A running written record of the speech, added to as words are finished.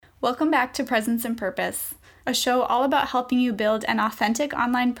Welcome back to Presence and Purpose, a show all about helping you build an authentic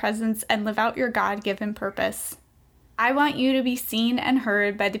online presence and live out your God-given purpose. I want you to be seen and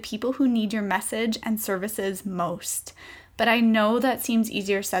heard by the people who need your message and services most. But I know that seems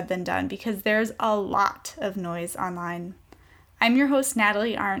easier said than done because there's a lot of noise online. I'm your host,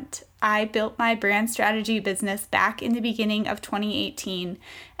 Natalie Arndt. I built my brand strategy business back in the beginning of 2018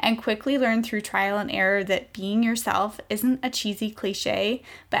 and quickly learned through trial and error that being yourself isn't a cheesy cliche,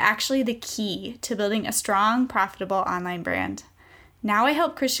 but actually the key to building a strong, profitable online brand. Now I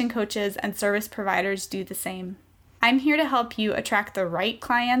help Christian coaches and service providers do the same. I'm here to help you attract the right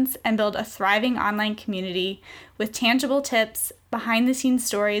clients and build a thriving online community with tangible tips, behind-the-scenes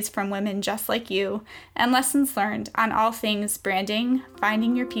stories from women just like you, and lessons learned on all things branding,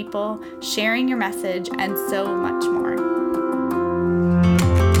 finding your people, sharing your message, and so much more.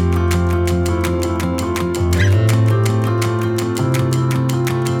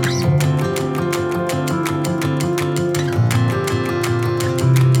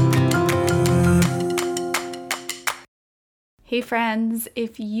 Hey friends,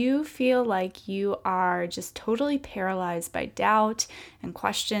 if you feel like you are just totally paralyzed by doubt and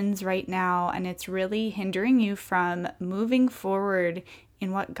questions right now, and it's really hindering you from moving forward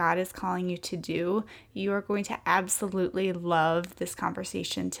in what God is calling you to do, you are going to absolutely love this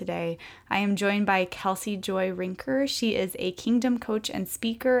conversation today. I am joined by Kelsey Joy Rinker. She is a kingdom coach and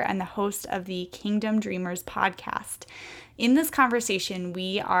speaker and the host of the Kingdom Dreamers podcast. In this conversation,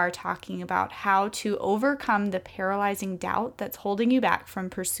 we are talking about how to overcome the paralyzing doubt that's holding you back from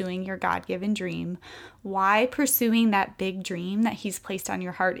pursuing your God-given dream, why pursuing that big dream that He's placed on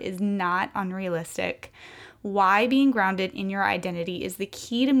your heart is not unrealistic, why being grounded in your identity is the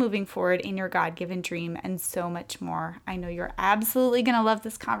key to moving forward in your God-given dream, and so much more. I know you're absolutely going to love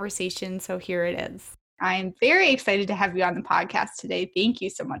this conversation, so here it is. I am very excited to have you on the podcast today. Thank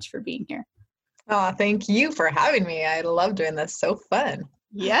you so much for being here. Oh, thank you for having me. I love doing this. So fun.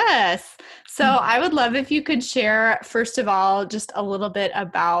 Yes. So I would love if you could share, first of all, just a little bit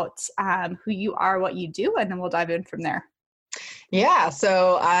about who you are, what you do, and then we'll dive in from there. Yeah.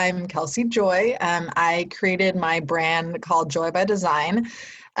 So I'm Kelsey Joy. I created my brand called Joy by Design.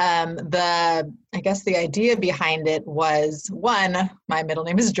 I guess the idea behind it was, one, my middle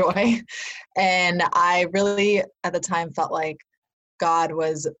name is Joy. And I really, at the time, felt like God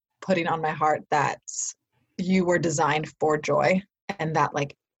was putting on my heart that you were designed for joy, and that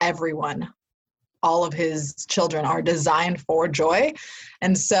like everyone, all of His children are designed for joy.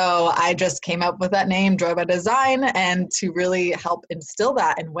 And so I just came up with that name, Joy by Design, and to really help instill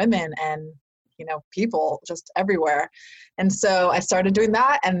that in women and, people just everywhere. And so I started doing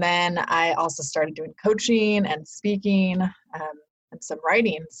that. And then I also started doing coaching and speaking, and some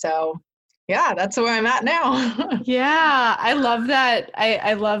writing. So yeah, that's where I'm at now. Yeah, I love that.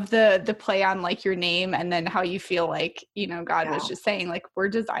 I love the play on like your name and then how you feel like, God was just saying like, we're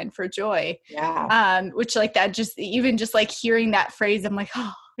designed for joy. Yeah. Which like that just, even just like hearing that phrase, I'm like,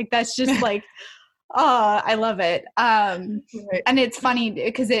 oh, like that's just like, oh, I love it. Right. And it's funny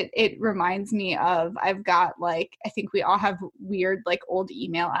because it reminds me of, I've got like, I think we all have weird like old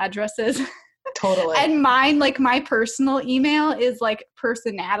email addresses. Totally. And mine, like my personal email is like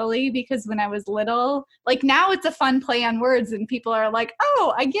Personality, because when I was little, like now it's a fun play on words and people are like,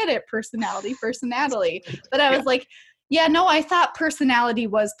 oh, I get it. Personality. But I was like, yeah, no, I thought personality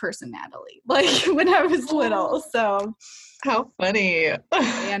was personality, like when I was little. So how funny.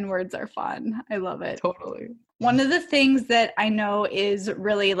 And words are fun. I love it. Totally. One of the things that I know is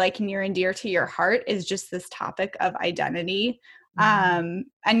really like near and dear to your heart is just this topic of identity. And,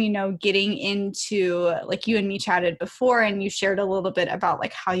 getting into, like you and me chatted before and you shared a little bit about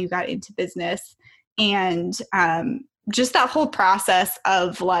like how you got into business and just that whole process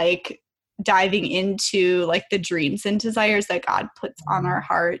of like diving into like the dreams and desires that God puts on our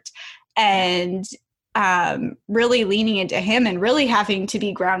heart and really leaning into Him and really having to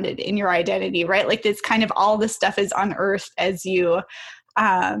be grounded in your identity, right? Like this kind of all this stuff is unearthed as you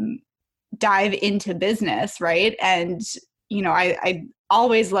dive into business, right? And I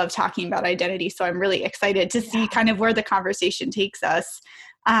always love talking about identity, so I'm really excited to see kind of where the conversation takes us.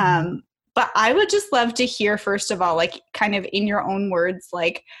 But I would just love to hear, first of all, like kind of in your own words,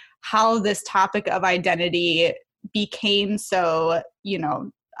 like how this topic of identity became so,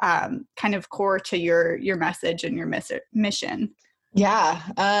 kind of core to your message and your mission. Yeah.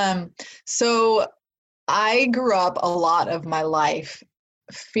 So I grew up a lot of my life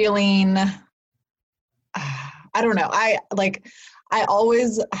feeling, I don't know. I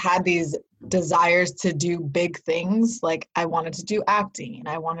always had these desires to do big things. Like I wanted to do acting and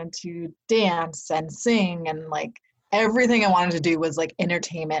I wanted to dance and sing and like everything I wanted to do was like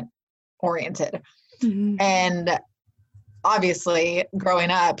entertainment oriented. Mm-hmm. And obviously growing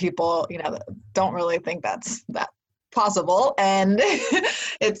up, people, don't really think that's that possible. And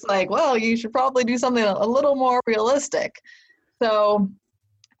it's like, well, you should probably do something a little more realistic. So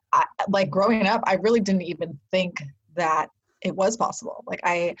like growing up, I really didn't even think that it was possible. Like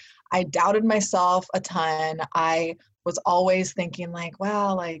I doubted myself a ton. I was always thinking like,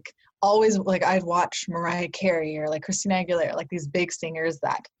 well, like always like I'd watch Mariah Carey or like Christina Aguilera, like these big singers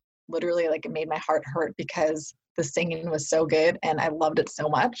that literally like it made my heart hurt because the singing was so good and I loved it so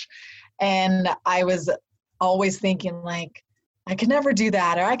much. And I was always thinking like, I could never do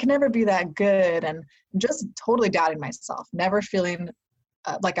that, or I could never be that good. And just totally doubting myself, never feeling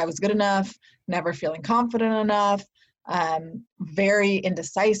like I was good enough, never feeling confident enough, very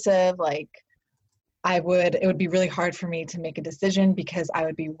indecisive. Like it would be really hard for me to make a decision because I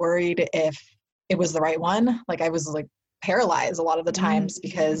would be worried if it was the right one. Like I was like paralyzed a lot of the times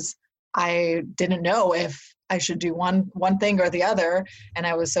because I didn't know if I should do one thing or the other. And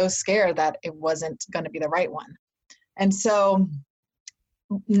I was so scared that it wasn't going to be the right one. And so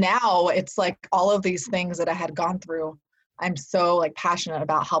now it's like all of these things that I had gone through, I'm so like passionate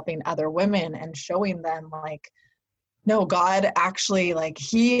about helping other women and showing them like, no, God actually, like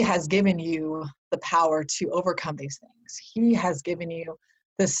he has given you the power to overcome these things. He has given you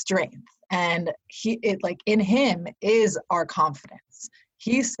the strength, and like in him is our confidence.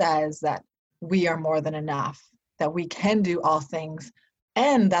 He says that we are more than enough, that we can do all things,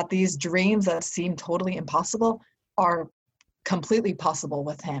 and that these dreams that seem totally impossible are completely possible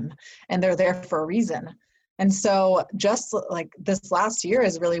with him, and they're there for a reason. And so just like this last year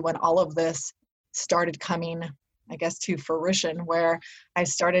is really when all of this started coming, I guess, to fruition, where I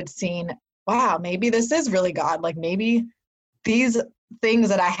started seeing, wow, maybe this is really God. Like maybe these things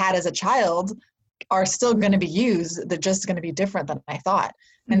that I had as a child are still going to be used. They're just going to be different than I thought.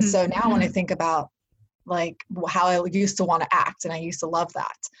 And so now when I think about like how I used to want to act and I used to love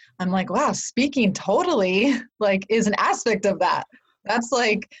that, I'm like, wow, speaking totally like is an aspect of that. That's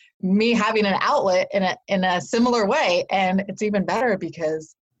like me having an outlet in a similar way. And it's even better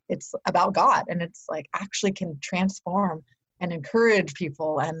because it's about God, and it's like actually can transform and encourage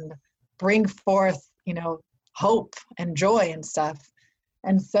people and bring forth, hope and joy and stuff.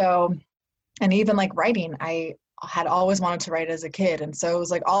 And so, and even like writing, I had always wanted to write as a kid. And so it was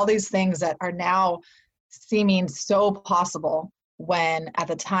like all these things that are now seeming so possible when at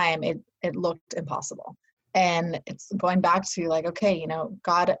the time it looked impossible. And it's going back to like, okay,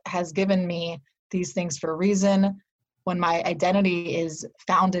 God has given me these things for a reason. When my identity is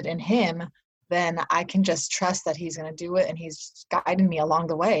founded in him, then I can just trust that he's going to do it, and he's guiding me along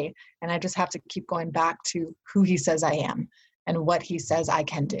the way. And I just have to keep going back to who he says I am and what he says I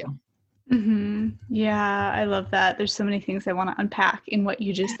can do. Mm-hmm. Yeah, I love that. There's so many things I want to unpack in what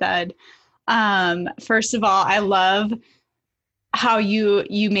you just said. First of all, I love how you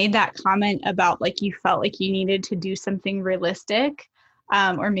made that comment about like you felt like you needed to do something realistic,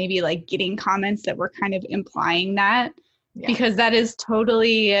 or maybe like getting comments that were kind of implying that, because that is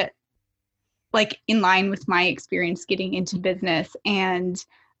totally like in line with my experience getting into business. And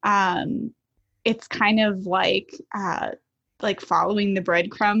it's kind of like following the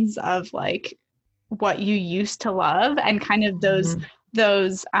breadcrumbs of like what you used to love, and kind of those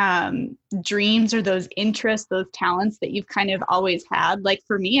dreams or those interests, those talents that you've kind of always had. Like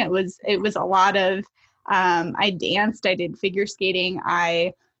for me, it was a lot of, I danced, I did figure skating,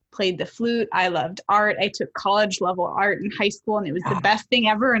 I played the flute, I loved art. I took college level art in high school, and it was the best thing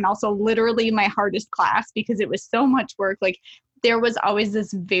ever. And also literally my hardest class because it was so much work. Like there was always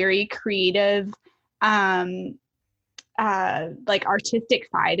this very creative, like artistic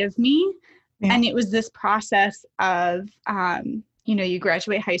side of me. Yeah. And it was this process of, you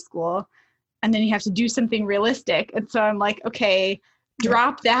graduate high school and then you have to do something realistic. And so I'm like, okay,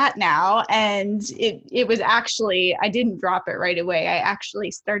 drop that now. And it was actually, I didn't drop it right away. I actually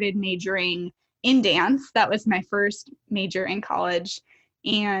started majoring in dance. That was my first major in college,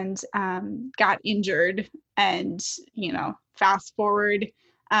 and got injured. And, fast forward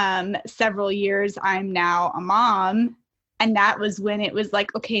several years, I'm now a mom. And that was when it was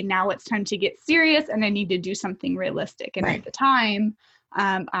like, okay, now it's time to get serious and I need to do something realistic. And at the time,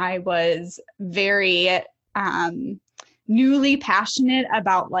 I was very newly passionate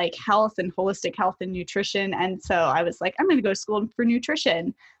about like health and holistic health and nutrition. And so I was like, I'm going to go to school for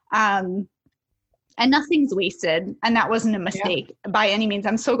nutrition. And nothing's wasted. And that wasn't a mistake by any means.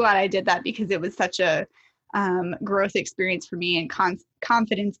 I'm so glad I did that because it was such a growth experience for me, and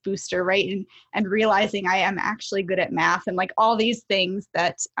confidence booster, right? And realizing I am actually good at math and like all these things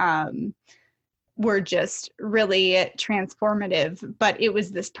that were just really transformative. But it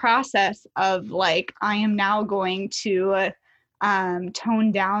was this process of like, I am now going to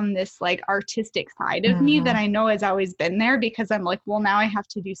tone down this like artistic side of me that I know has always been there, because I'm like, well, now I have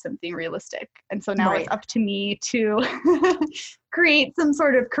to do something realistic. And so now it's up to me to create some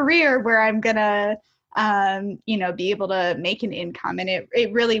sort of career where I'm gonna, be able to make an income. And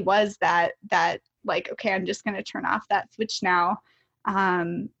it really was that like, okay, I'm just gonna turn off that switch now.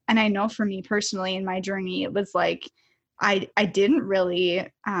 And I know for me personally in my journey, it was like, I didn't really,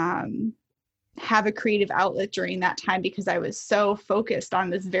 have a creative outlet during that time because I was so focused on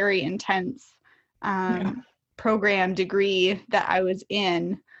this very intense program degree that I was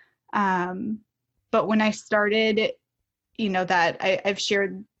in. But when I started, that I've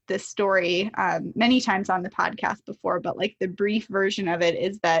shared this story many times on the podcast before, but like the brief version of it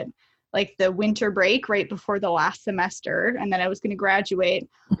is that like the winter break right before the last semester, and then I was going to graduate,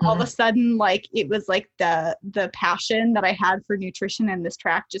 all of a sudden, like it was like the passion that I had for nutrition and this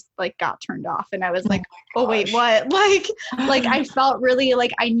track just like got turned off. And I was like, oh wait, what? Like I felt really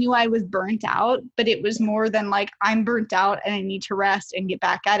like I knew I was burnt out, but it was more than like I'm burnt out and I need to rest and get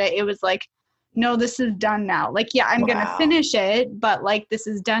back at it. It was like, no, this is done now. Like, yeah, I'm going to finish it, but like, this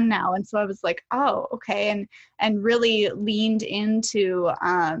is done now. And so I was like, oh, okay. And really leaned into,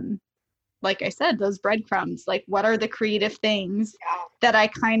 like I said, those breadcrumbs, like what are the creative things that I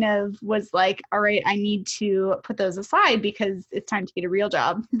kind of was like, all right, I need to put those aside because it's time to get a real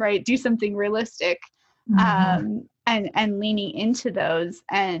job, right? Do something realistic, and leaning into those.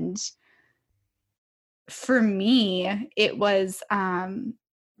 And for me, it was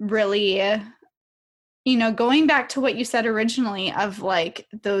really, going back to what you said originally of like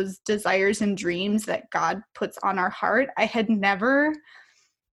those desires and dreams that God puts on our heart. I had never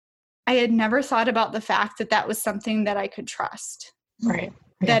thought about the fact that that was something that I could trust. Right.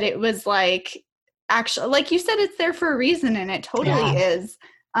 Yeah. That it was like, actually, like you said, it's there for a reason, and it totally is.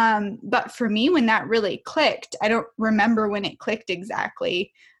 But for me, when that really clicked, I don't remember when it clicked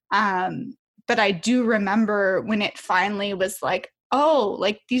exactly. But I do remember when it finally was like, oh,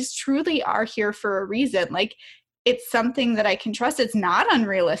 like these truly are here for a reason. Like it's something that I can trust. It's not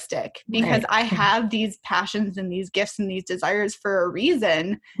unrealistic because I have these passions and these gifts and these desires for a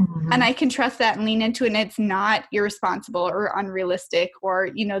reason. And I can trust that and lean into it. And it's not irresponsible or unrealistic or,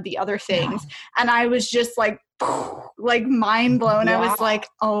 the other things. And I was just like mind blown. I was like,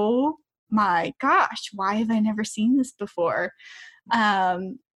 oh my gosh, why have I never seen this before?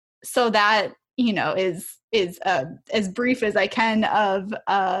 So that, is as brief as I can of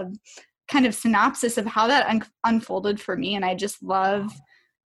kind of synopsis of how that unfolded for me. And I just love,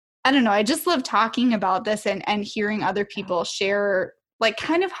 I just love talking about this and hearing other people share like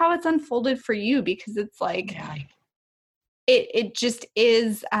kind of how it's unfolded for you, because it's like, it just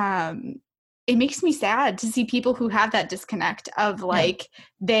is, it makes me sad to see people who have that disconnect of like,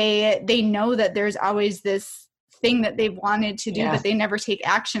 they know that there's always this thing that they've wanted to do, but they never take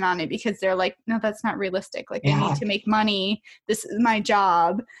action on it because they're like, no, that's not realistic. Like I need to make money. This is my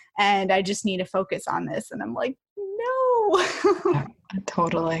job and I just need to focus on this. And I'm like, no.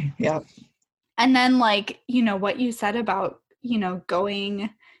 Totally. Yep. And then like, what you said about,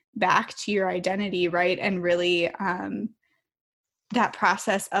 going back to your identity, right? And really, that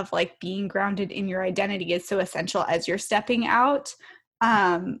process of like being grounded in your identity is so essential as you're stepping out.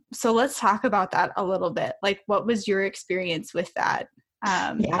 So let's talk about that a little bit. Like, what was your experience with that,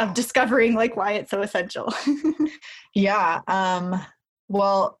 of discovering like why it's so essential?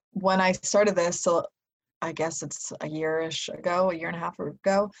 Well, when I started this, so I guess it's a year and a half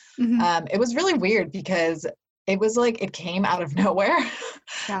ago, it was really weird because it was like, it came out of nowhere.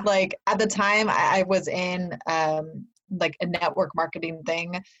 Like at the time I was in, like a network marketing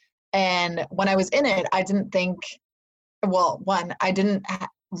thing. And when I was in it, I didn't think, I didn't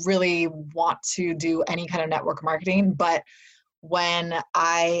really want to do any kind of network marketing, but when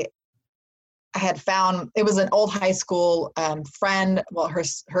I had found, it was an old high school friend,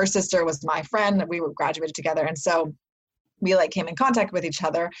 her sister was my friend, we were graduated together. And so we like came in contact with each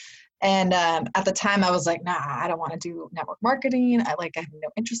other. And at the time I was like, nah, I don't want to do network marketing. I have no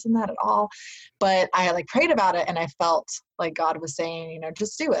interest in that at all. But I like prayed about it and I felt like God was saying,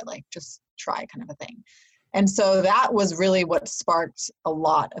 just do it, like just try kind of a thing. And so that was really what sparked a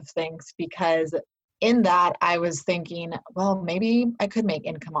lot of things, because in that I was thinking, well, maybe I could make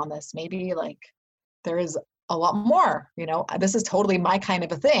income on this. Maybe like there is a lot more, this is totally my kind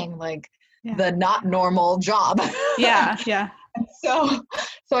of a thing, like the not normal job. Yeah. So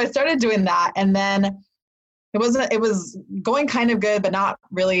I started doing that, and then it was going kind of good, but not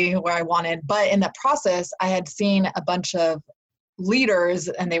really where I wanted. But in that process, I had seen a bunch of leaders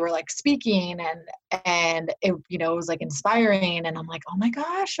and they were like speaking and it, you know, it was like inspiring. And I'm like, oh my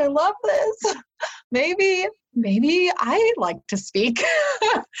gosh, I love this. maybe I like to speak.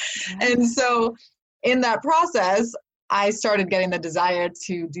 And so in that process, I started getting the desire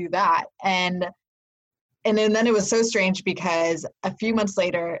to do that. And then it was so strange because a few months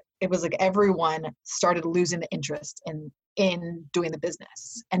later, it was like everyone started losing the interest in doing the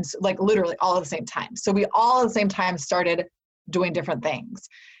business. And so, like literally all at the same time. So we all at the same time started doing different things.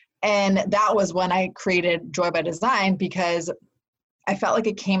 And that was when I created Joy by Design, because I felt like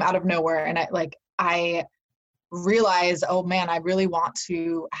it came out of nowhere. And I realized, oh man, I really want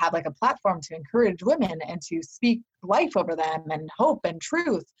to have like a platform to encourage women and to speak life over them and hope and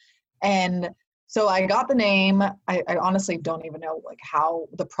truth. And so I got the name. I honestly don't even know like how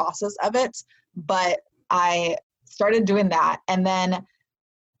the process of it, but I started doing that. And then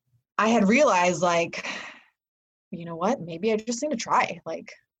I had realized like, you know what, maybe I just need to try,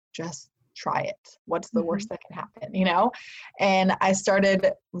 like just try it. What's the worst that can happen, you know? And I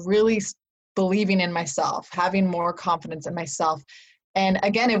started really believing in myself, having more confidence in myself. And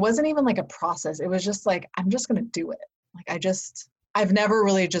again, it wasn't even like a process. It was just like, I'm just going to do it. Like I've never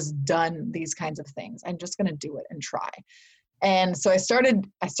really just done these kinds of things. I'm just going to do it and try. And so I started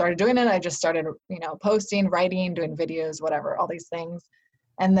doing it. I just started, you know, posting, writing, doing videos, whatever, all these things.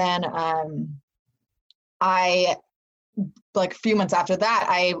 And then I, like a few months after that,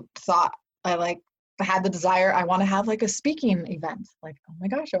 I thought I had the desire, I want to have like a speaking event. Like, oh my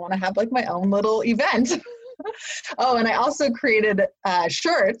gosh, I want to have like my own little event. Oh, and I also created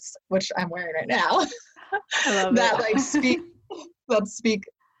shirts, which I'm wearing right now. I love that it. speak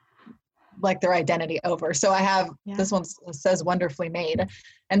like their identity over. So I have, this one says wonderfully made.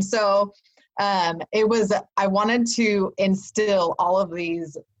 And so I wanted to instill all of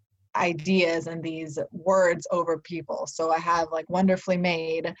these ideas and these words over people. So I have like wonderfully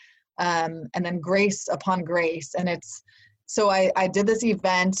made, and then grace upon grace. And so I did this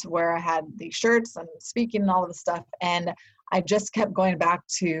event where I had these shirts and speaking and all of the stuff. And I just kept going back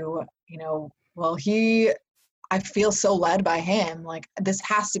to, you know, well, I feel so led by him, like this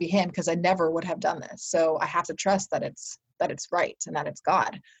has to be him, because I never would have done this. So I have to trust that it's right and that it's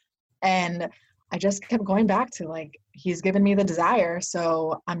God. And I just kept going back to like, he's given me the desire,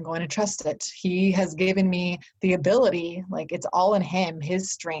 so I'm going to trust it. He has given me the ability, like it's all in him,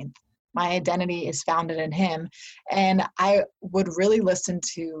 his strength. My identity is founded in him. And I would really listen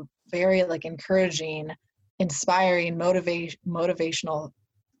to very like encouraging, inspiring, motivational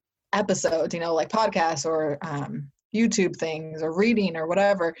episodes, you know, like podcasts or YouTube things or reading or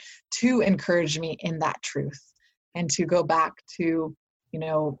whatever, to encourage me in that truth and to go back to, you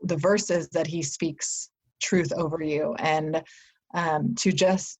know, the verses that he speaks truth over you, and to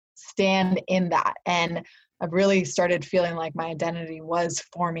just stand in that. And I've really started feeling like my identity was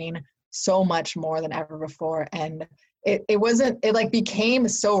forming so much more than ever before. And it like became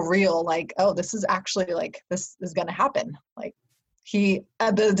so real, like, oh, this is actually like, this is going to happen. Like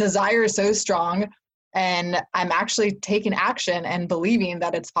the desire is so strong, and I'm actually taking action and believing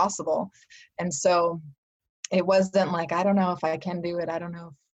that it's possible. And so it wasn't like, I don't know if I can do it. I don't know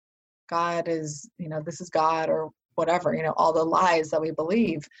if God is, you know, this is God or whatever, you know, all the lies that we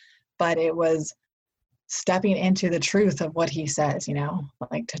believe, but it was stepping into the truth of what he says, you know,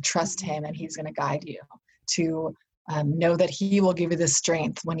 like to trust him and he's going to guide you, to know that he will give you the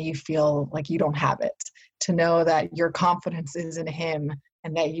strength when you feel like you don't have it, to know that your confidence is in him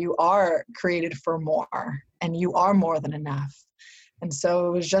and that you are created for more and you are more than enough. And so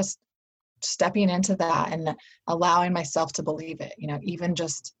it was just stepping into that and allowing myself to believe it, you know, even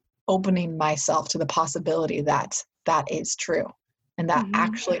just opening myself to the possibility that that is true and that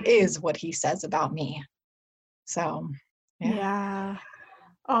actually is what he says about me. So, yeah.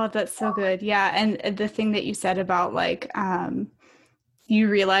 Oh, that's so good. Yeah. And the thing that you said about like, you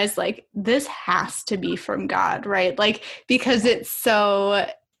realize like this has to be from God, right? Like, because it's so,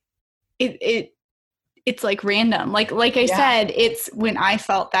 it's like random. Like I said, it's when I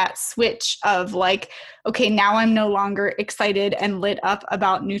felt that switch of like, okay, now I'm no longer excited and lit up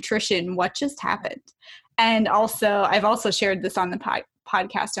about nutrition. What just happened? And also, I've also shared this on the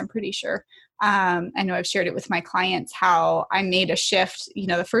podcast, I'm pretty sure. I know I've shared it with my clients, how I made a shift. You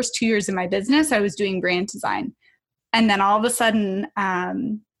know, the first 2 years of my business, I was doing brand design. And then all of a sudden,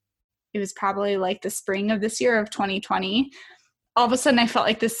 it was probably like the spring of this year of 2020. All of a sudden I felt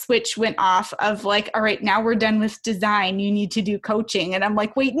like the switch went off of like, all right, now we're done with design. You need to do coaching. And I'm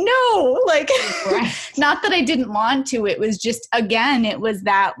like, wait, no, like, right. Not that I didn't want to, it was just, again, it was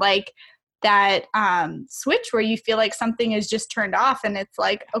that like that switch where you feel like something is just turned off and it's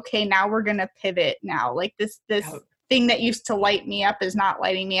like, okay, now we're going to pivot now. Like this thing that used to light me up is not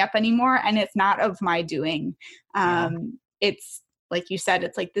lighting me up anymore. And it's not of my doing. It's like you said,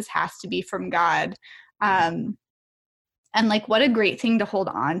 it's like, this has to be from God. And like, what a great thing to hold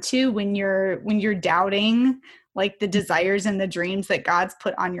on to when you're doubting like the desires and the dreams that God's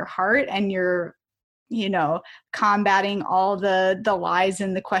put on your heart, and you're, combating all the lies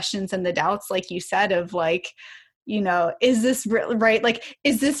and the questions and the doubts, like you said, of like, is this right? Like,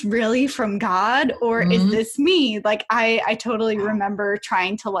 is this really from God, or is this me? Like, I totally remember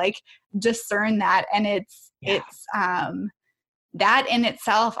trying to like discern that. And it's that in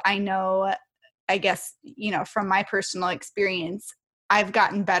itself, I know, I guess, from my personal experience, I've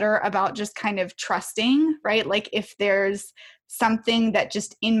gotten better about just kind of trusting, right? Like, if there's something that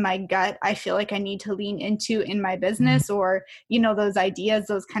just in my gut, I feel like I need to lean into in my business, or, those ideas,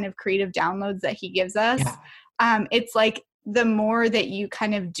 those kind of creative downloads that he gives us. It's like, the more that you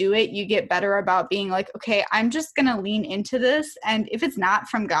kind of do it, you get better about being like, okay, I'm just going to lean into this. And if it's not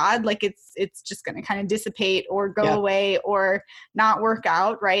from God, like it's just going to kind of dissipate or go away or not work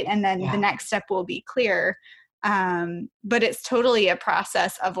out. Right. And then the next step will be clear. But it's totally a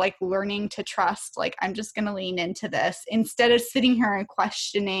process of like learning to trust, like, I'm just going to lean into this instead of sitting here and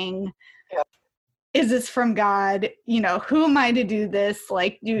questioning, is this from God? Who am I to do this?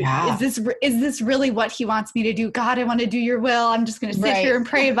 Like, is this really what he wants me to do? God, I want to do your will. I'm just going to sit here and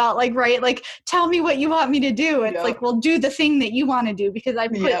pray about like, right. Like, tell me what you want me to do. It's like, well, do the thing that you want to do, because I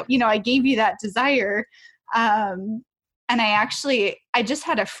put, I gave you that desire. And I just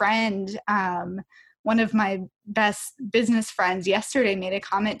had a friend, one of my best business friends yesterday made a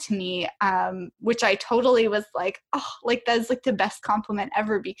comment to me, which I totally was like, oh, like, that's like the best compliment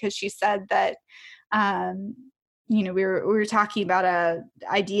ever, because she said that, we were talking about a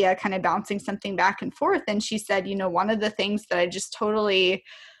idea, kind of bouncing something back and forth. And she said, one of the things that I just totally,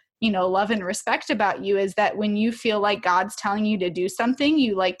 love and respect about you is that when you feel like God's telling you to do something,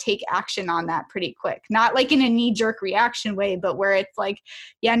 you like take action on that pretty quick, not like in a knee-jerk reaction way, but where it's like,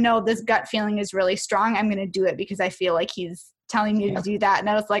 yeah, no, this gut feeling is really strong. I'm going to do it because I feel like he's telling me to do that. And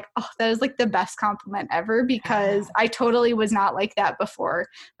I was like, oh, that is like the best compliment ever, because I totally was not like that before.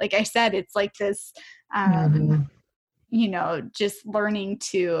 Like I said, it's like this, just learning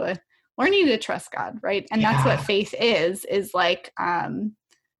to trust God. Right. And that's what faith is like,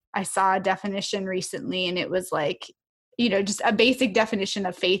 I saw a definition recently, and it was like, just a basic definition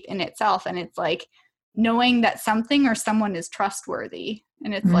of faith in itself. And it's like knowing that something or someone is trustworthy.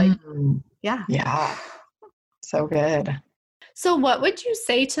 And it's like, yeah. So good. So what would you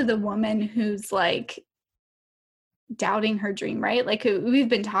say to the woman who's like doubting her dream, right? Like, we've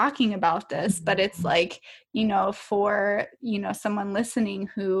been talking about this, but it's like, for, someone listening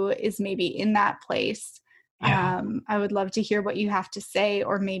who is maybe in that place, I would love to hear what you have to say,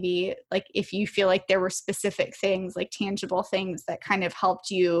 or maybe like if you feel like there were specific things, like tangible things that kind of helped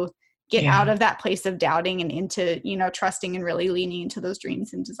you get out of that place of doubting and into, trusting and really leaning into those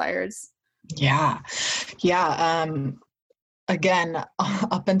dreams and desires. Again,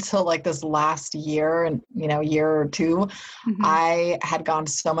 up until like this last year and, year or two, I had gone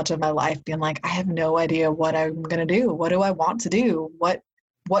so much of my life being like, I have no idea what I'm going to do. What do I want to do? What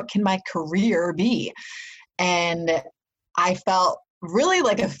can my career be? And I felt really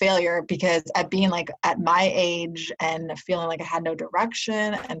like a failure, because at being like at my age and feeling like I had no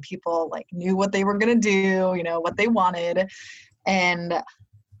direction, and people like knew what they were going to do, what they wanted. And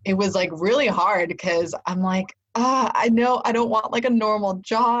it was like really hard, because I'm like, I know I don't want like a normal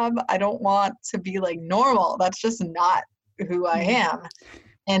job. I don't want to be like normal. That's just not who I am.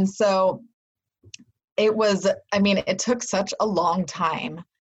 And so it took such a long time,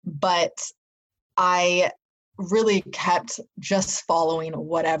 but I really kept just following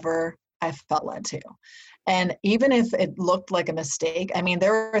whatever I felt led to. And even if it looked like a mistake,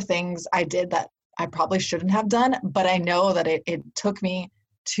 there were things I did that I probably shouldn't have done, but I know that it took me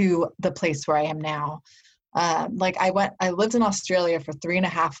to the place where I am now. I lived in Australia for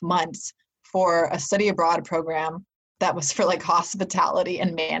 3.5 months for a study abroad program that was for like hospitality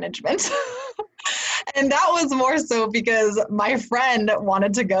and management. And that was more so because my friend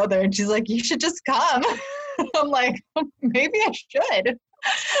wanted to go there, and she's like, you should just come. I'm like, maybe I should.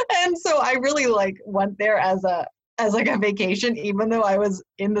 And so I really like went there as a vacation, even though I was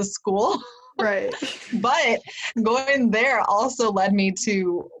in the school. Right. But going there also led me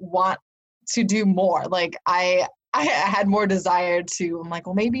to want to do more. Like I had more desire to, I'm like,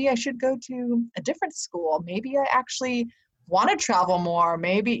 well, maybe I should go to a different school. Maybe I actually want to travel more.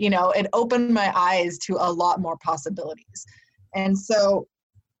 Maybe, it opened my eyes to a lot more possibilities. And so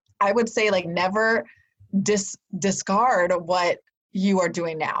I would say like never discard what you are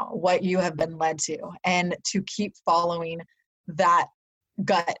doing now, what you have been led to, and to keep following that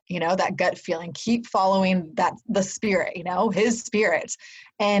gut, that gut feeling, keep following the spirit, his spirit.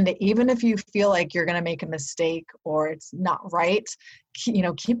 And even if you feel like you're going to make a mistake or it's not right,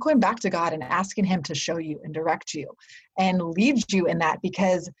 keep going back to God and asking him to show you and direct you and lead you in that,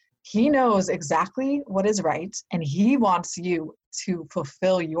 because he knows exactly what is right. And he wants you to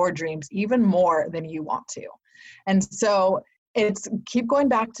fulfill your dreams even more than you want to. And so it's keep going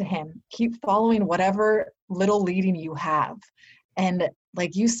back to him, keep following whatever little leading you have. And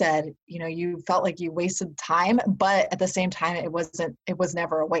like you said, you felt like you wasted time, but at the same time, it was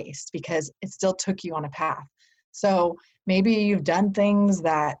never a waste, because it still took you on a path. So maybe you've done things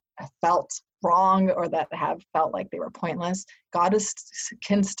that felt wrong or that have felt like they were pointless. God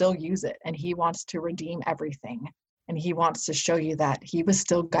can still use it, and he wants to redeem everything. And he wants to show you that he was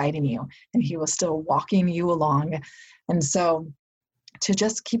still guiding you and he was still walking you along. And so to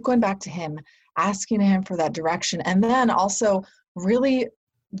just keep going back to him, asking him for that direction, and then also really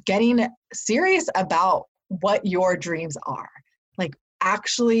getting serious about what your dreams are. Like,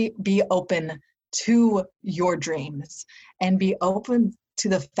 actually be open to your dreams and be open to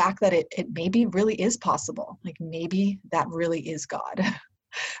the fact that it maybe really is possible. Like, maybe that really is God,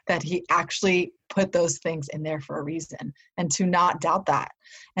 that he actually put those things in there for a reason, and to not doubt that.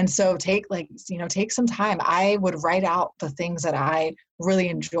 And so take some time. I would write out the things that I really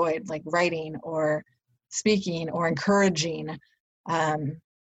enjoyed, like writing or speaking or encouraging, the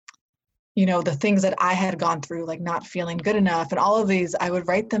things that I had gone through, like not feeling good enough and all of these. I would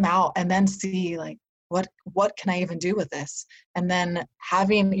write them out and then see, like, what can I even do with this? And then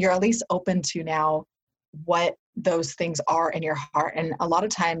you're at least open to now what those things are in your heart. And a lot of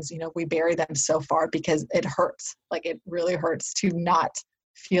times, we bury them so far because it hurts. Like, it really hurts to not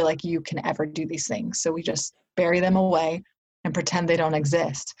feel like you can ever do these things. So we just bury them away and pretend they don't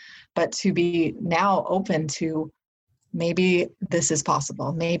exist. But to be now open to, maybe this is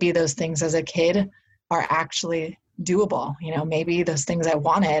possible. Maybe those things as a kid are actually doable. Maybe those things I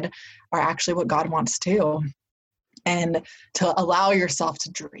wanted are actually what God wants too. And to allow yourself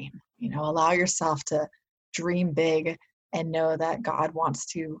to dream, allow yourself to dream big and know that God wants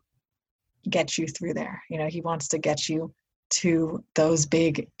to get you through there. He wants to get you to those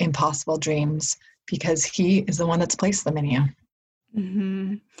big, impossible dreams, because he is the one that's placed them in you.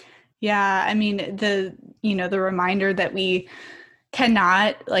 Mm-hmm. Yeah. I mean, the reminder that we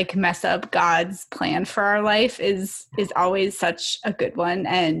cannot like mess up God's plan for our life is always such a good one,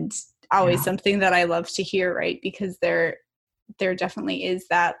 and always something that I love to hear, right? Because there definitely is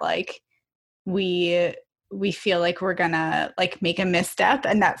that, like, we feel like we're gonna like make a misstep,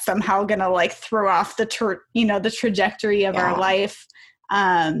 and that's somehow gonna like throw off the trajectory of our life.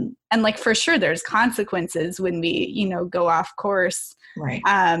 And like, for sure, there's consequences when we, go off course, right?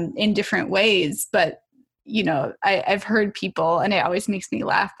 In different ways. But, I've heard people, and it always makes me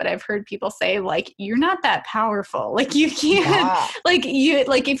laugh, but I've heard people say, like, you're not that powerful. Like, you can't,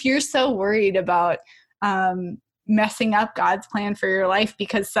 if you're so worried about, messing up God's plan for your life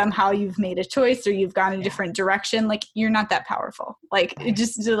because somehow you've made a choice or you've gone a different direction, like, you're not that powerful. Like,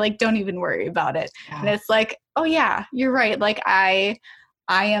 just like, don't even worry about it. And it's like, oh yeah, you're right. Like, I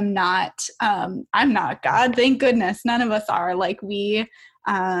am not, I'm not God. Thank goodness. None of us are. Like, we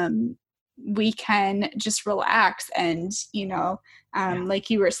can just relax and, like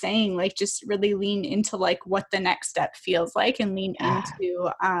you were saying, like, just really lean into like what the next step feels like, and lean into,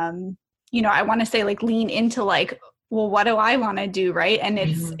 I want to say, like, lean into like, well, what do I want to do? Right. And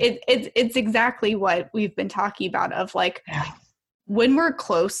it's exactly what we've been talking about, of like, when we're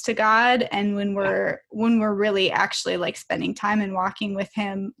close to God and when we're really actually like spending time and walking with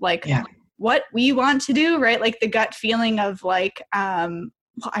him, like what we want to do, right? Like the gut feeling of like,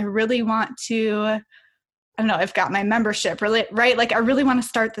 well, I really want to, I don't know, I've got my membership, really, right? Like, I really want to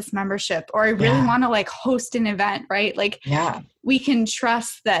start this membership, or I really want to like host an event, right? Like, we can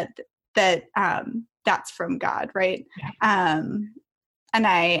trust that that's from God, right? And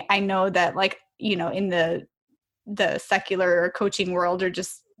I know that, like, in the secular coaching world, or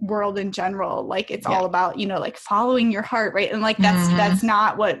just world in general, like, it's all about, like following your heart, right? And like, that's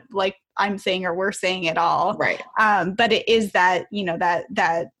not what like I'm saying or we're saying at all, right? But it is that,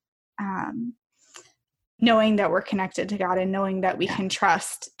 that knowing that we're connected to God, and knowing that we can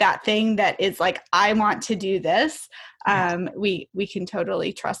trust that thing that is like, I want to do this. We can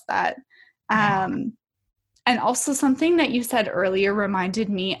totally trust that. And also, something that you said earlier reminded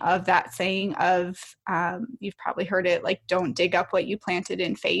me of that saying of, you've probably heard it, like, don't dig up what you planted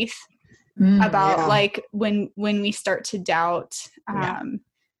in faith, about like when we start to doubt,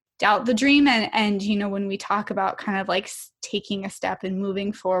 doubt the dream. And, you know, when we talk about kind of like taking a step and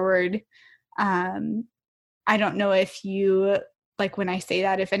moving forward, I don't know if you, like when I say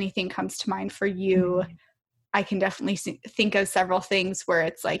that, if anything comes to mind for you. I can definitely think of several things where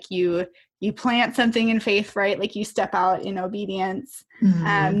it's like you plant something in faith, right? Like you step out in obedience,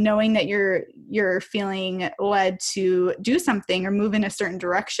 knowing that you're feeling led to do something or move in a certain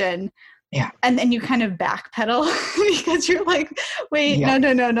direction. Yeah. And then you kind of backpedal because you're like, wait,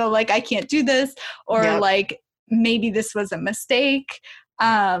 no, like I can't do this. Or like, maybe this was a mistake.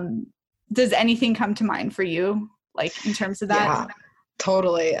 Does anything come to mind for you, like in terms of that? Yeah,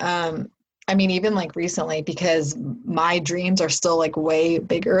 totally. I mean, even like recently, because my dreams are still like way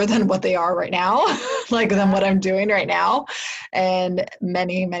bigger than what they are right now, like than what I'm doing right now. And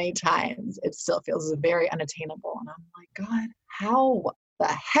many, many times it still feels very unattainable. And I'm like, God, how the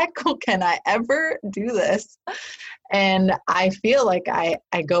heck can I ever do this? And I feel like I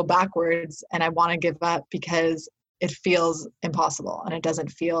go backwards and I want to give up because it feels impossible and it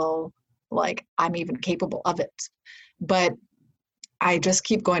doesn't feel like I'm even capable of it. But I just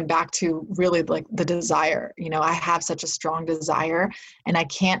keep going back to really like the desire. You know, I have such a strong desire and I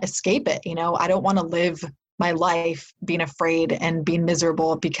can't escape it. You know, I don't want to live my life being afraid and being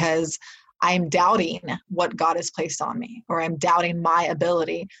miserable because I'm doubting what God has placed on me, or I'm doubting my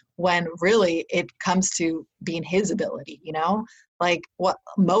ability, when really it comes to being his ability, you know? Like what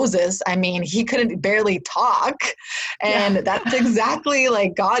Moses, I mean, he couldn't barely talk. And that's exactly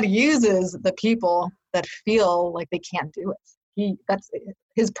like God uses the people that feel like they can't do it. That's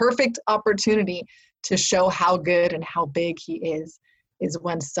his perfect opportunity to show how good and how big he is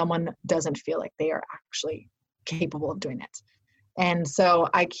when someone doesn't feel like they are actually capable of doing it. And so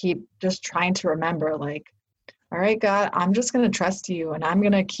I keep just trying to remember, like, all right, God, I'm just going to trust you, and I'm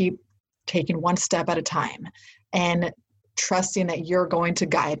going to keep taking one step at a time and trusting that you're going to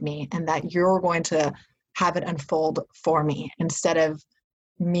guide me and that you're going to have it unfold for me, instead of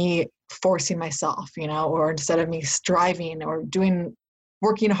me forcing myself, you know, or instead of me striving or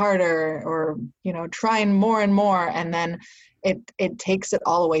working harder, or, you know, trying more and more. And then it takes it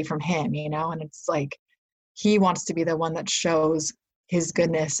all away from him, you know, and it's like, he wants to be the one that shows his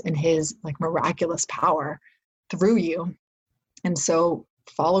goodness and his like miraculous power through you. And so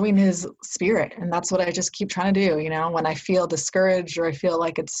following his spirit, and that's what I just keep trying to do, you know, when I feel discouraged or I feel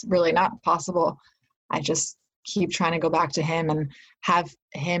like it's really not possible, I just keep trying to go back to him and have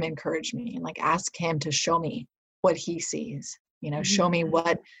him encourage me and like ask him to show me what he sees, you know, show me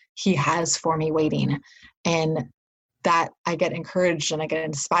what he has for me waiting. And that I get encouraged and I get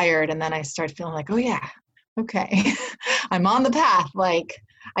inspired. And then I start feeling like, oh yeah, okay, I'm on the path. Like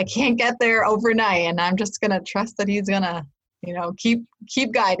I can't get there overnight, and I'm just going to trust that he's going to, you know, keep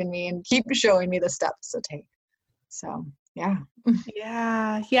guiding me and keep showing me the steps to take. So, yeah.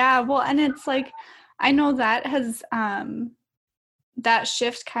 Yeah. Well, and it's like, I know that has, that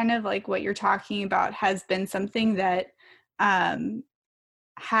shift, kind of like what you're talking about, has been something that,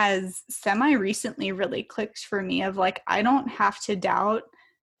 has semi-recently really clicked for me, of like, I don't have to doubt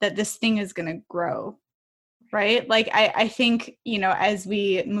that this thing is going to grow. Right. Like, I think, you know, as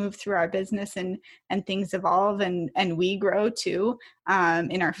we move through our business and things evolve and we grow too,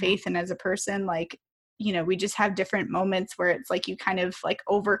 in our faith and as a person, like, you know, we just have different moments where it's like you kind of like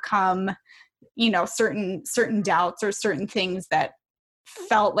overcome, you know, certain doubts or certain things that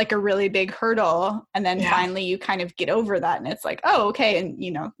felt like a really big hurdle. And then finally you kind of get over that and it's like, oh, okay. And,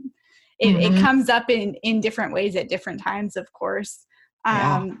 you know, it comes up in different ways at different times, of course.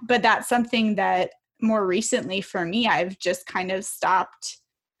 But that's something that more recently for me, I've just kind of stopped,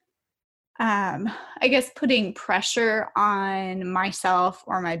 I guess, putting pressure on myself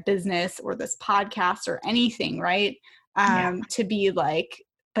or my business or this podcast or anything, right? To be like,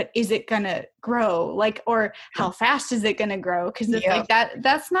 but is it going to grow? Like, or how fast is it going to grow? Because it's like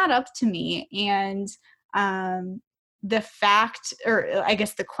that's not up to me. And the fact, or I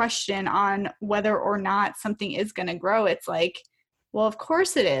guess the question on whether or not something is going to grow, it's like, well, of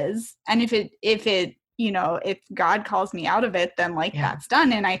course it is. And if it, you know, if God calls me out of it, then like that's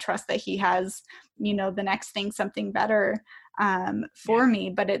done. And I trust that he has, you know, the next thing, something better for me.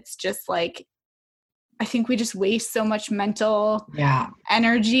 But it's just like, I think we just waste so much mental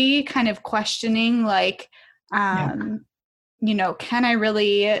energy kind of questioning, like, you know, can I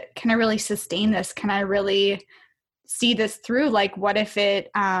really sustain this? Can I really see this through? Like, what if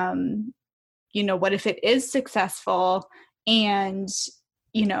it, you know, what if it is successful? And,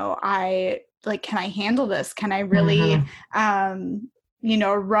 you know, can I handle this? Can I really, you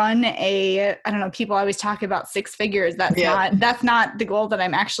know, run I don't know, people always talk about 6 figures. That's not the goal that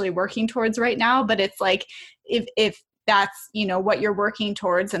I'm actually working towards right now. But it's like, if that's, what you're working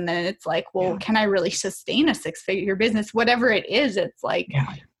towards. And then it's like, well, can I really sustain a 6-figure business? Whatever it is, it's like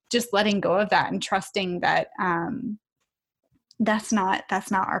just letting go of that and trusting that, that's not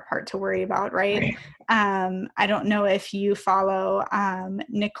our part to worry about. Right. I don't know if you follow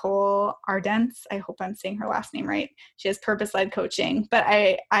Nicole Ardentz. I hope I'm saying her last name right. She has purpose-led coaching, but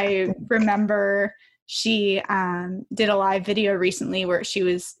I remember she did a live video recently where she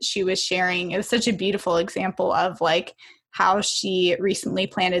was sharing. It was such a beautiful example of like how she recently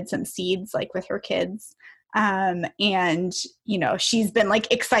planted some seeds like with her kids. And she's been like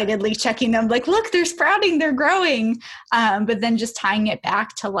excitedly checking them, like, look, they're sprouting, they're growing. But then just tying it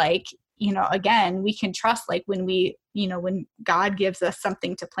back to like, again, we can trust like when we, when God gives us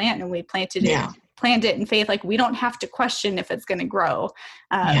something to plant and we plant it in faith, like we don't have to question if it's going to grow.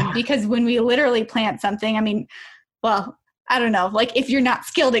 Because when we literally plant something, I mean, well, I don't know, like if you're not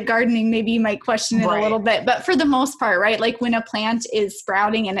skilled at gardening, maybe you might question it a little bit, but for the most part, right? Like when a plant is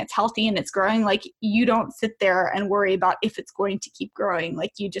sprouting and it's healthy and it's growing, like you don't sit there and worry about if it's going to keep growing.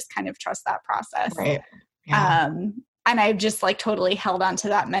 Like you just kind of trust that process. Right. Yeah. And I've just like totally held on to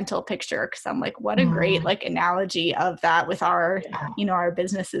that mental picture because I'm like, what a great like analogy of that with our, our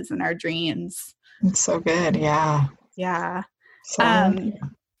businesses and our dreams. It's so good. Yeah. Yeah. So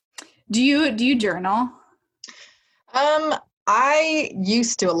do you journal? I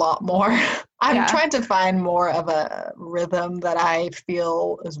used to a lot more. I'm trying to find more of a rhythm that I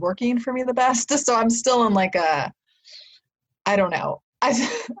feel is working for me the best. So I'm still in like I don't know.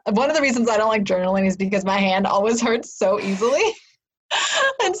 One of the reasons I don't like journaling is because my hand always hurts so easily.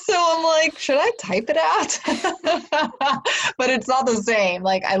 And so I'm like, should I type it out? But it's not the same.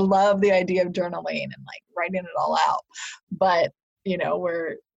 Like I love the idea of journaling and like writing it all out. But,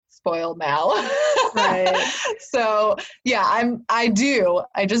 we're spoiled now. Right. So yeah, I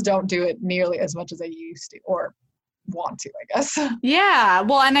just don't do it nearly as much as I used to or want to, I guess. Yeah.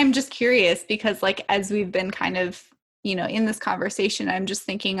 Well, and I'm just curious because like, as we've been kind of, in this conversation, I'm just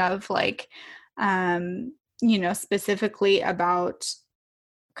thinking of like, specifically about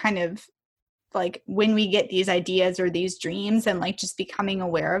kind of like when we get these ideas or these dreams and like just becoming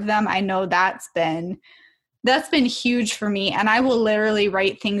aware of them. I know that's been huge for me. And I will literally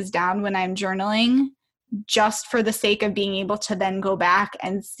write things down when I'm journaling just for the sake of being able to then go back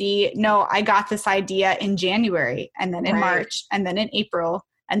and see, no, I got this idea in January and then in March and then in April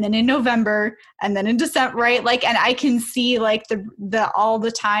and then in November and then in December, right? Like, and I can see like the all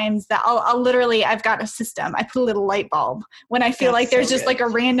the times that I'll literally, I've got a system. I put a little light bulb when I feel like there's just like a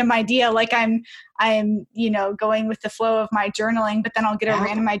random idea, like I'm, going with the flow of my journaling, but then I'll get a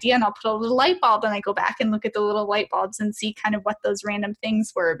random idea and I'll put a little light bulb and I go back and look at the little light bulbs and see kind of what those random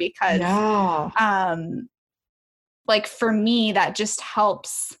things were because, like for me, that just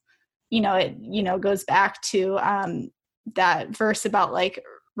helps, it, goes back to, that verse about like,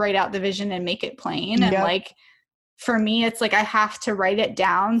 write out the vision and make it plain. And like, for me, it's like, I have to write it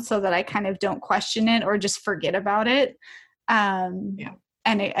down so that I kind of don't question it or just forget about it. And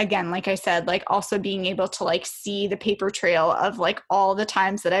again, like I said, like also being able to like see the paper trail of like all the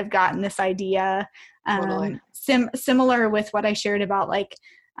times that I've gotten this idea, similar with what I shared about like,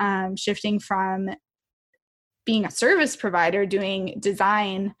 shifting from being a service provider, doing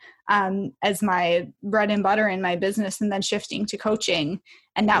design as my bread and butter in my business, and then shifting to coaching.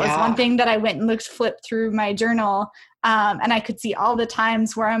 And that was one thing that I went and flipped through my journal. And I could see all the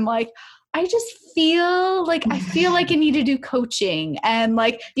times where I'm like, I feel like I need to do coaching. And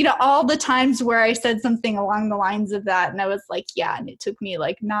like, all the times where I said something along the lines of that. And I was like, yeah. And it took me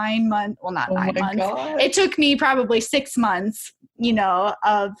like 9 months. Well, not 9 months. God. It took me probably 6 months,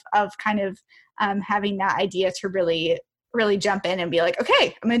 of kind of having that idea to really, really jump in and be like,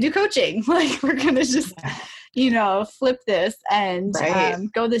 okay, I'm going to do coaching. Like we're going to just, flip this and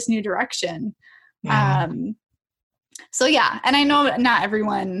go this new direction. So yeah. And I know not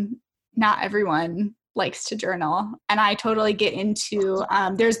everyone likes to journal, and I totally get into,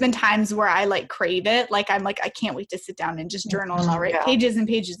 there's been times where I like crave it. Like I'm like, I can't wait to sit down and just journal and I'll write pages and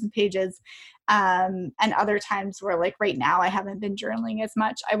pages and pages. And other times where like right now I haven't been journaling as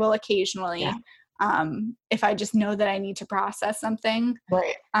much. I will occasionally, if I just know that I need to process something.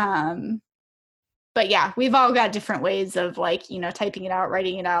 But yeah, we've all got different ways of like, typing it out,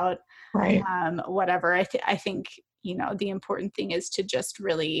 writing it out, whatever. I think, the important thing is to just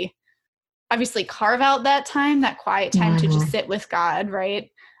really obviously carve out that time, that quiet time to just sit with God. Right.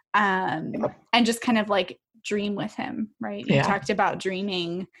 And just kind of like dream with him. Right. You talked about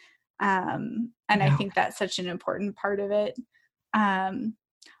dreaming. And I think that's such an important part of it.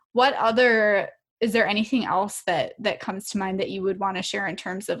 Is there anything else that comes to mind that you would want to share in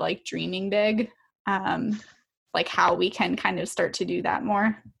terms of like dreaming big? like how we can kind of start to do that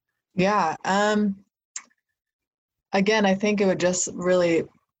more? Yeah. Again, I think it would just really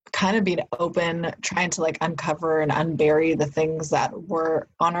kind of be open, trying to like uncover and unbury the things that were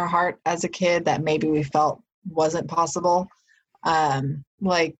on our heart as a kid that maybe we felt wasn't possible.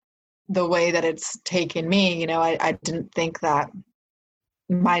 Like the way that it's taken me, I didn't think that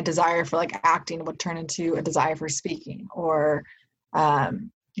my desire for like acting would turn into a desire for speaking or,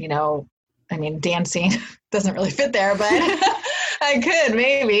 you know, I mean, dancing doesn't really fit there, but I could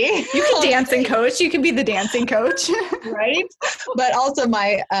maybe. You can dance and coach. You can be the dancing coach. Right. But also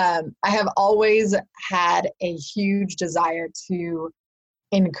I have always had a huge desire to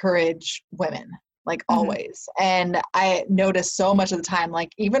encourage women, like always. And I noticed so much of the time,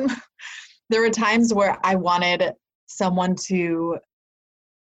 like even there were times where I wanted someone to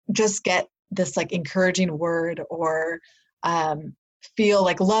just get this like encouraging word or feel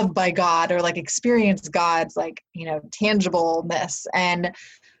like loved by God or like experience God's like, tangibleness. And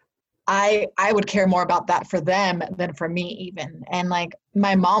I would care more about that for them than for me even. And like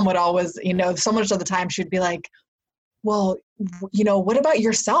my mom would always, so much of the time she'd be like, well, what about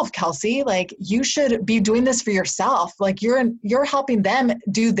yourself, Kelsey? Like you should be doing this for yourself. Like you're helping them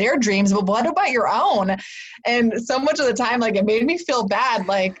do their dreams, but what about your own? And so much of the time, like it made me feel bad.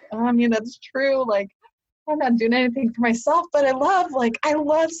 Like, that's true. Like I'm not doing anything for myself, but I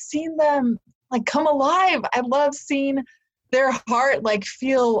love seeing them like come alive. I love seeing their heart like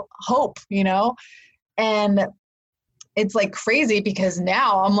feel hope, and it's like crazy because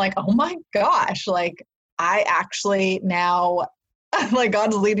now I'm like, oh my gosh, like I actually now like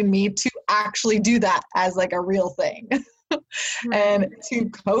God's leading me to actually do that as like a real thing and to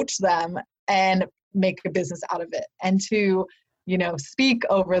coach them and make a business out of it and to speak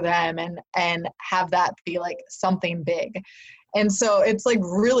over them and have that be like something big. And so it's like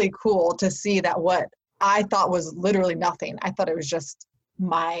really cool to see that what I thought was literally nothing, I thought it was just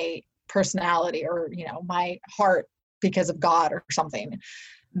my personality or my heart because of God or something,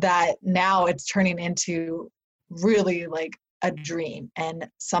 that now it's turning into really like a dream and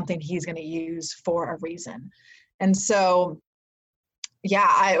something he's going to use for a reason. And so yeah,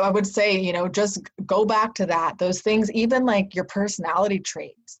 I would say, just go back to that, those things, even like your personality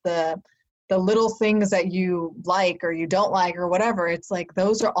traits, the little things that you like or you don't like or whatever. It's like,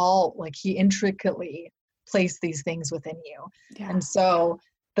 those are all like he intricately placed these things within you. Yeah. And so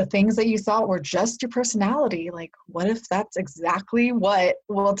the things that you thought were just your personality, like what if that's exactly what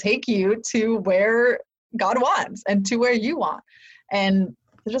will take you to where God wants and to where you want? And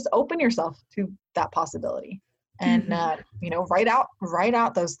to just open yourself to that possibility. And write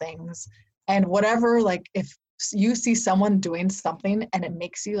out those things. And whatever, like if you see someone doing something and it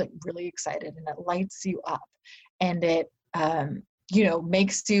makes you like really excited and it lights you up and it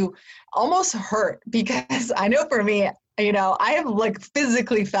makes you almost hurt, because I know for me, I have like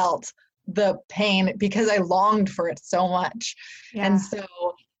physically felt the pain because I longed for it so much. Yeah. And so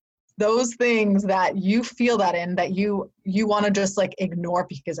those things that you feel that in, that you want to just like ignore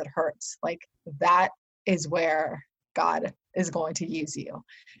because it hurts, like that is where God is going to use you.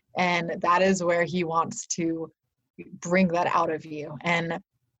 And that is where he wants to bring that out of you, and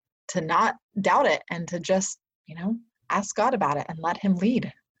to not doubt it, and to just, ask God about it and let him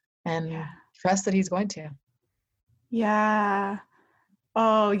lead and trust that he's going to. Yeah.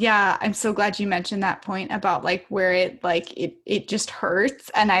 Oh yeah. I'm so glad you mentioned that point about like where it just hurts.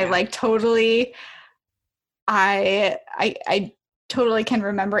 And I like totally, I totally can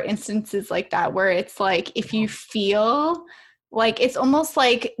remember instances like that where it's like, if you feel like, it's almost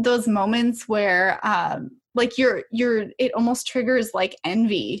like those moments where like it almost triggers like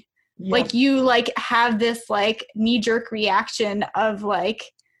envy. Yep. Like you like have this like knee-jerk reaction of like,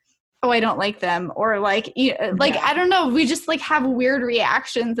 oh, I don't like them, or like, like, I don't know, we just like have weird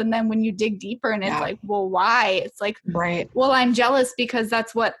reactions. And then when you dig deeper and it's like, well, why? It's like, right. Well, I'm jealous because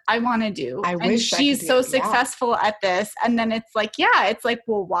that's what I want to do. And she's so successful at this. And then it's like, it's like,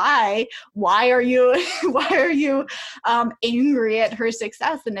 well, why are you, angry at her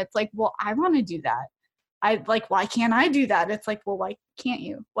success? And it's like, well, I want to do that. I like, why can't I do that? It's like, well, why can't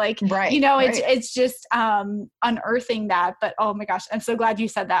you? Like, right, it's just unearthing that. But oh my gosh, I'm so glad you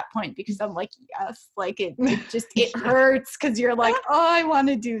said that point, because I'm like, yes, like it just, it hurts because you're like, oh, I want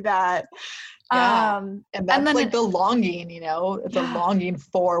to do that. Yeah. And that's like the longing, the longing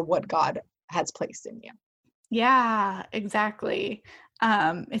for what God has placed in you. Yeah, exactly.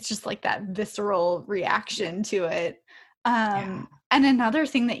 It's just like that visceral reaction to it. And another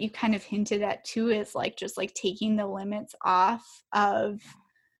thing that you kind of hinted at too is like just like taking the limits off of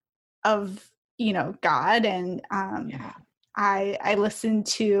God. And I listened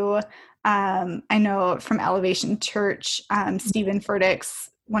to I know from Elevation Church, Stephen Furtick's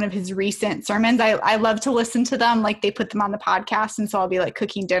one of his recent sermons. I love to listen to them. Like they put them on the podcast. And so I'll be like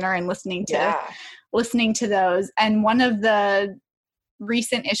cooking dinner and listening to those. And one of the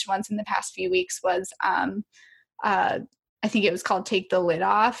recent-ish ones in the past few weeks was, I think it was called Take the Lid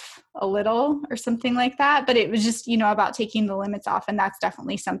Off a Little or something like that. But it was just, about taking the limits off. And that's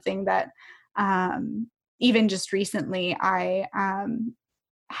definitely something that even just recently I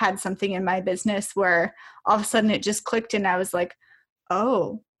had something in my business where all of a sudden it just clicked and I was like,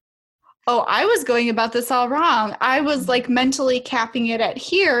 oh, I was going about this all wrong. I was like mentally capping it at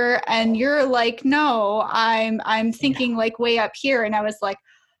here. And you're like, no, I'm thinking like way up here. And I was like,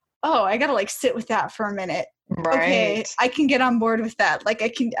 oh, I got to like sit with that for a minute. Right. Okay, I can get on board with that. Like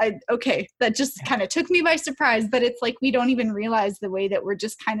okay, that just kind of took me by surprise, but it's like we don't even realize the way that we're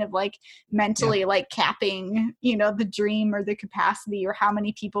just kind of like mentally like capping, the dream or the capacity or how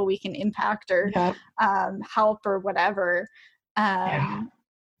many people we can impact or help or whatever.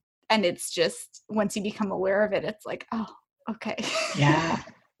 And it's just, once you become aware of it, it's like, oh, okay. Yeah.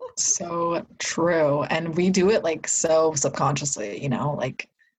 So true. And we do it like so subconsciously, like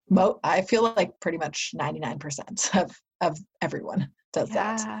I feel like pretty much 99% of everyone does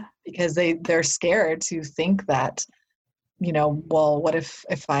that because they're scared to think that, well, what if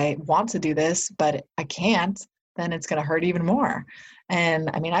I want to do this, but I can't, then it's going to hurt even more. And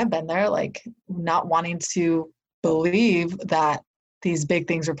I mean, I've been there, like not wanting to believe that these big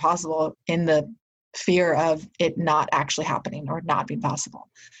things are possible in the fear of it not actually happening or not being possible.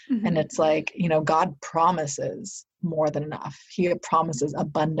 Mm-hmm. And it's like, God promises more than enough. He promises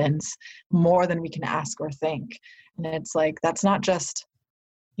abundance, more than we can ask or think. And it's like, that's not just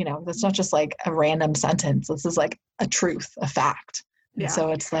like a random sentence. This is like a truth, a fact. And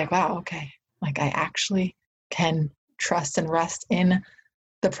so it's like, wow, okay. Like I actually can trust and rest in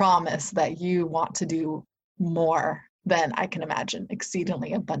the promise that you want to do more than I can imagine,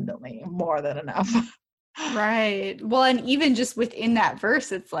 exceedingly abundantly, more than enough. Right. Well, and even just within that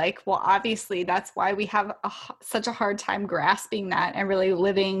verse, it's like, well, obviously that's why we have such a hard time grasping that and really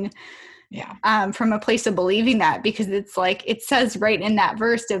living from a place of believing that, because it's like, it says right in that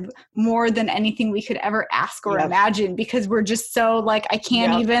verse of more than anything we could ever ask or imagine, because we're just so like, I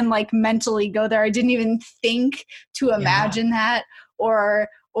can't even like mentally go there. I didn't even think to imagine that or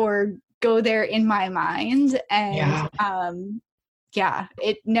go there in my mind. And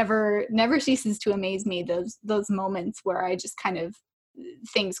it never ceases to amaze me, those moments where I just kind of,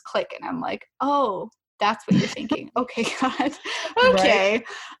 things click and I'm like, oh, that's what you're thinking. Okay, God. Okay.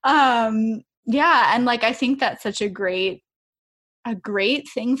 Right. And like, I think that's such a great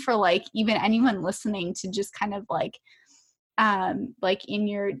thing for like even anyone listening to just kind of like in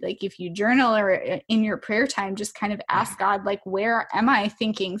your, like if you journal or in your prayer time, just kind of ask God, like, where am I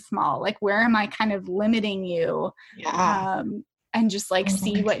thinking small? Like, where am I kind of limiting you? And just like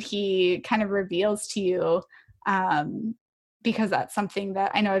see what he kind of reveals to you. Because that's something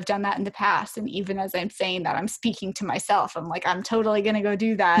that I know I've done that in the past. And even as I'm saying that, I'm speaking to myself. I'm like, I'm totally going to go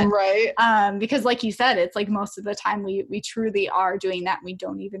do that. Right. Because like you said, it's like most of the time we truly are doing that. And we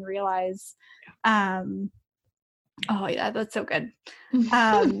don't even realize. Oh yeah, that's so good.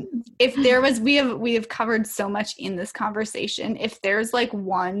 If there was, we have covered so much in this conversation. If there's like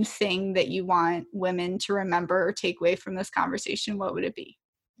one thing that you want women to remember or take away from this conversation, what would it be?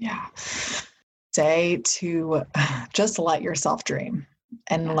 Say to just let yourself dream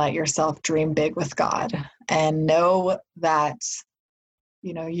and let yourself dream big with God, and know that,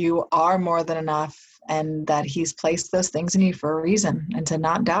 you are more than enough, and that he's placed those things in you for a reason, and to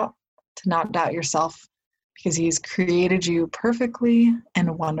not doubt yourself, because he's created you perfectly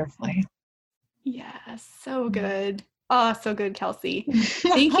and wonderfully. Yes, so good. Oh, so good, Kelsey.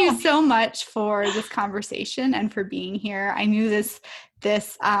 Thank you so much for this conversation and for being here. I knew this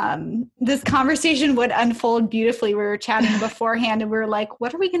conversation would unfold beautifully. We were chatting beforehand and we were like,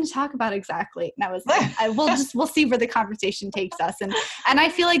 what are we going to talk about exactly? And I was like, we'll see where the conversation takes us. And I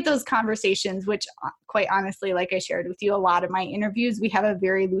feel like those conversations, which quite honestly, like I shared with you, a lot of my interviews, we have a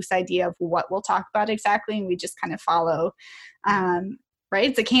very loose idea of what we'll talk about exactly. And we just kind of follow, right?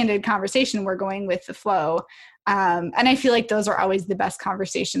 It's a candid conversation. We're going with the flow. And I feel like those are always the best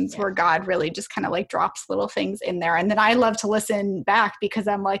conversations where God really just kind of like drops little things in there. And then I love to listen back because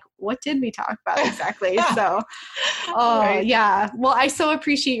I'm like, what did we talk about exactly? So, Well, I so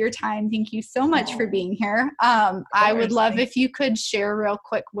appreciate your time. Thank you so much for being here. I would love if you could share real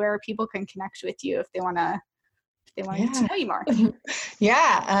quick where people can connect with you if they want to they want to get to know you more.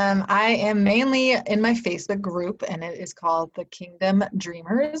 Yeah, I am mainly in my Facebook group, and it is called the Kingdom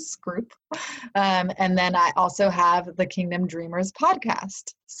Dreamers group. And then I also have the Kingdom Dreamers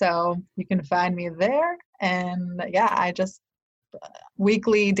podcast. So you can find me there. And yeah, I just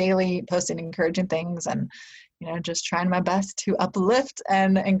weekly, daily posting encouraging things, and just trying my best to uplift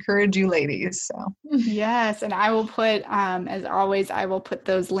and encourage you ladies. So yes, and I will put, as always, I will put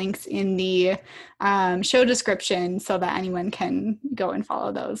those links in the show description so that anyone can go and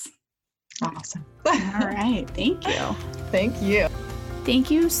follow those. Awesome. All right, thank you. Thank you. Thank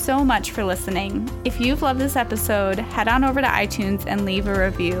you so much for listening. If you've loved this episode, head on over to iTunes and leave a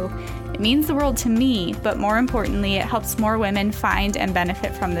review. It means the world to me, but more importantly, it helps more women find and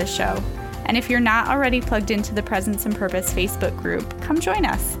benefit from this show. And if you're not already plugged into the Presence and Purpose Facebook group, come join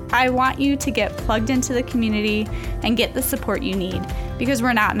us. I want you to get plugged into the community and get the support you need, because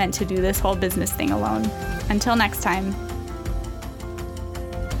we're not meant to do this whole business thing alone. Until next time.